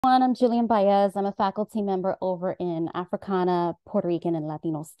I'm Jillian Baez. I'm a faculty member over in Africana, Puerto Rican, and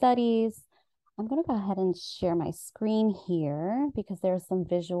Latino Studies. I'm going to go ahead and share my screen here because there's some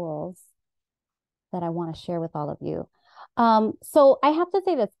visuals that I want to share with all of you. So I have to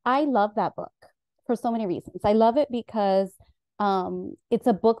say this, I love that book for so many reasons. I love it because it's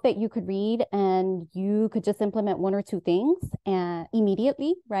a book that you could read and you could just implement one or two things and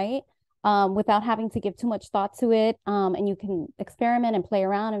immediately, right? Without having to give too much thought to it. And you can experiment and play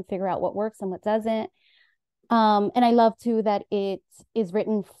around and figure out what works and what doesn't. And I love too that it is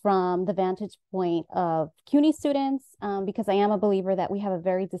written from the vantage point of CUNY students, because I am a believer that we have a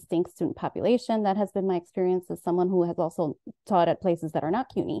very distinct student population. That has been my experience as someone who has also taught at places that are not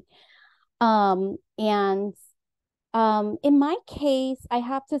CUNY. And in my case, I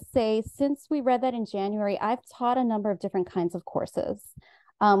have to say, since we read that in January, I've taught a number of different kinds of courses,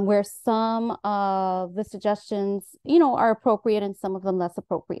 where some of the suggestions, are appropriate and some of them less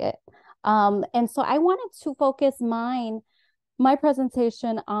appropriate. And so I wanted to focus my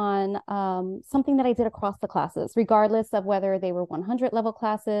presentation on something that I did across the classes, regardless of whether they were 100 level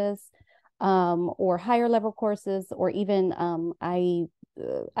classes, or higher level courses, or even I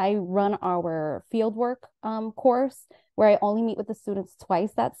run our fieldwork course where I only meet with the students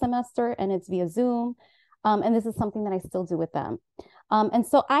twice that semester, and it's via Zoom. And this is something that I still do with them. And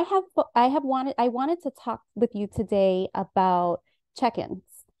so I wanted to talk with you today about check-ins.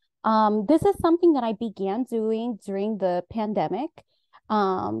 This is something that I began doing during the pandemic.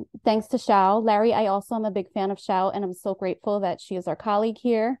 Thanks to Xiao. Larry, I also am a big fan of Xiao, and I'm so grateful that she is our colleague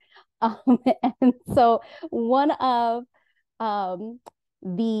here. And so one of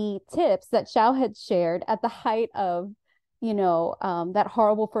the tips that Xiao had shared at the height of, that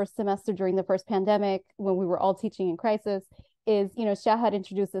horrible first semester during the first pandemic when we were all teaching in crisis is, Xiao had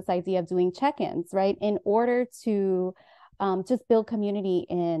introduced this idea of doing check-ins, right, in order to just build community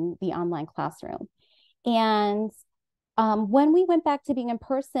in the online classroom. And when we went back to being in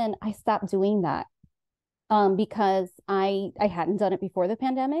person, I stopped doing that because I hadn't done it before the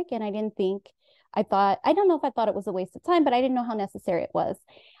pandemic, and I don't know if I thought it was a waste of time, but I didn't know how necessary it was.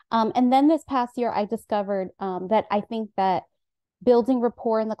 And then this past year, I discovered that I think that building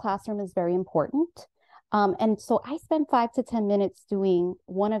rapport in the classroom is very important. And so I spend 5 to 10 minutes doing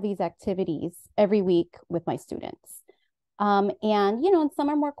one of these activities every week with my students. And, and some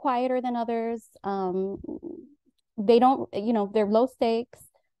are more quieter than others. They don't, they're low stakes.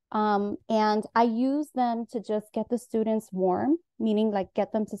 And I use them to just get the students warm, meaning like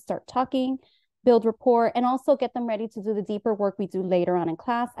get them to start talking, build rapport, and also get them ready to do the deeper work we do later on in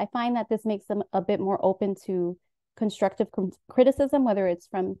class. I find that this makes them a bit more open to constructive criticism, whether it's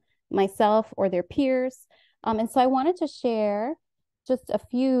from myself or their peers. And so I wanted to share just a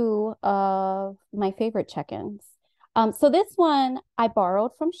few of my favorite check-ins. So this one I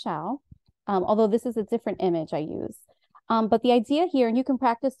borrowed from Xiao, although this is a different image I use. But the idea here, and you can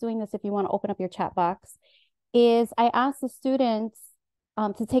practice doing this if you want to open up your chat box, is I asked the students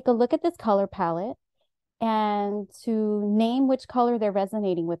to take a look at this color palette and to name which color they're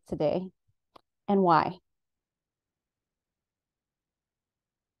resonating with today and why.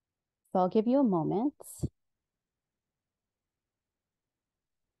 So I'll give you a moment.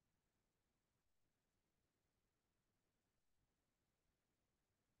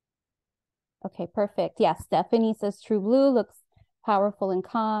 Okay, perfect. Yeah, Stephanie says true blue looks powerful and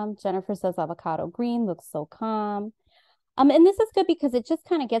calm. Jennifer says avocado green looks so calm. And this is good because it just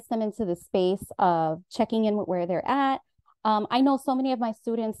kind of gets them into the space of checking in with where they're at. I know so many of my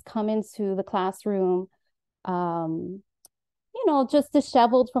students come into the classroom, just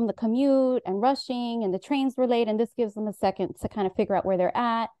disheveled from the commute and rushing, and the trains were late, and this gives them a second to kind of figure out where they're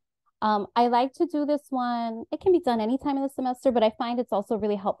at. I like to do this one. It can be done any time of the semester, but I find it's also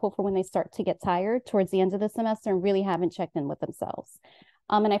really helpful for when they start to get tired towards the end of the semester and really haven't checked in with themselves.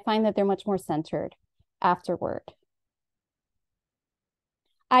 And I find that they're much more centered afterward.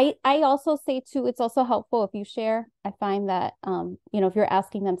 I also say too, it's also helpful if you share. I find that, if you're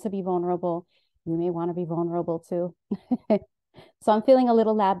asking them to be vulnerable, you may want to be vulnerable too. So I'm feeling a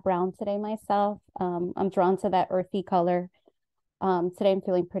little lab brown today myself. I'm drawn to that earthy color. Today I'm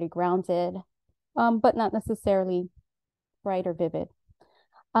feeling pretty grounded, but not necessarily bright or vivid.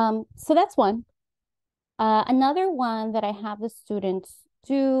 So that's one. Another one that I have the students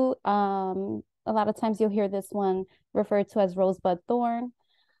do, a lot of times you'll hear this one referred to as rosebud thorn.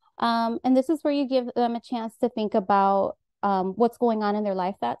 And this is where you give them a chance to think about what's going on in their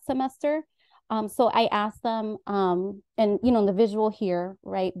life that semester. So I asked them, and the visual here,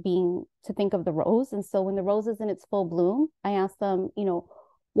 right, being to think of the rose. And so when the rose is in its full bloom, I asked them,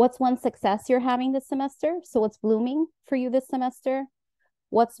 what's one success you're having this semester? So what's blooming for you this semester?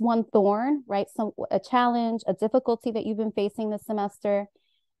 what's one thorn, right? A challenge, a difficulty that you've been facing this semester.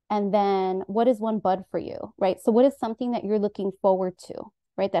 And then what is one bud for you, right? So what is something that you're looking forward to,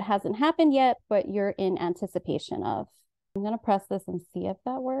 right? That hasn't happened yet, but you're in anticipation of. I'm going to press this and see if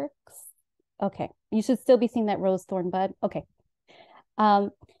that works. Okay. You should still be seeing that rose thorn bud. Okay.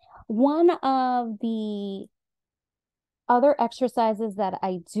 One of the other exercises that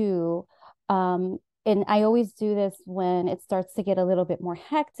I do, and I always do this when it starts to get a little bit more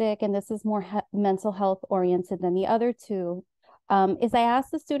hectic, and this is more mental health oriented than the other two, is I ask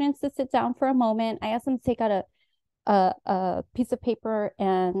the students to sit down for a moment. I ask them to take out a piece of paper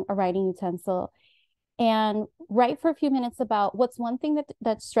and a writing utensil and write for a few minutes about what's one thing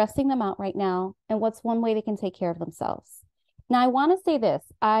that's stressing them out right now and what's one way they can take care of themselves. Now, I want to say this.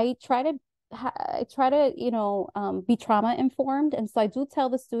 I try to, be trauma informed. And so I do tell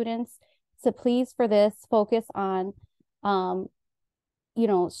the students to please, for this, focus on,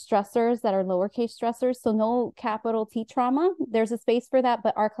 stressors that are lowercase stressors. So no capital T trauma. There's a space for that,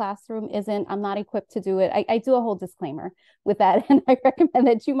 but our classroom isn't. I'm not equipped to do it. I do a whole disclaimer with that. And I recommend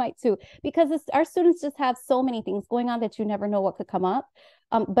that you might too, because our students just have so many things going on that you never know what could come up.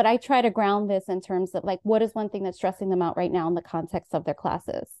 But I try to ground this in terms of like, what is one thing that's stressing them out right now in the context of their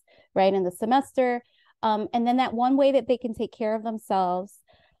classes, right? In the semester. And then that one way that they can take care of themselves.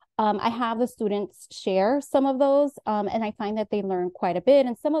 I have the students share some of those, and I find that they learn quite a bit.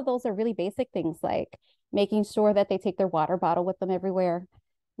 And some of those are really basic things like making sure that they take their water bottle with them everywhere,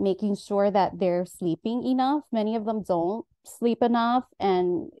 making sure that they're sleeping enough. Many of them don't sleep enough.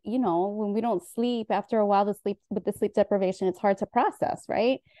 And, when we don't sleep, after a while, with the sleep deprivation, it's hard to process,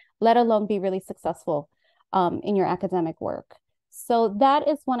 right? Let alone be really successful in your academic work. So that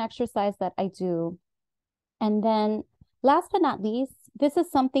is one exercise that I do. And then last but not least, this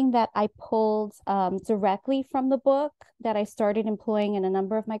is something that I pulled directly from the book that I started employing in a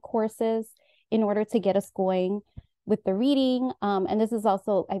number of my courses in order to get us going with the reading. And this is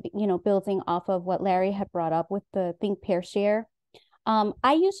also, building off of what Larry had brought up with the Think, Pair, Share.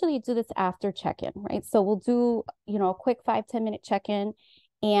 I usually do this after check-in, right? So we'll do, a quick 5-10 minute check-in,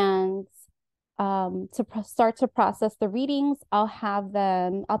 and to start to process the readings, I'll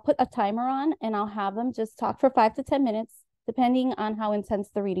put a timer on and I'll have them just talk for 5 to 10 minutes, depending on how intense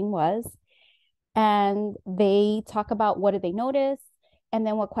the reading was. And they talk about what did they notice and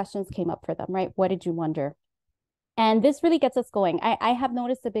then what questions came up for them, right? What did you wonder? And this really gets us going. I have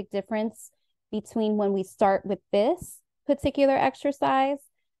noticed a big difference between when we start with this particular exercise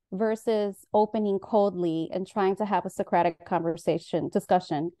versus opening coldly and trying to have a Socratic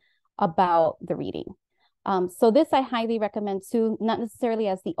discussion about the reading. So this I highly recommend too, not necessarily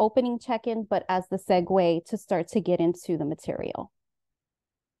as the opening check-in, but as the segue to start to get into the material.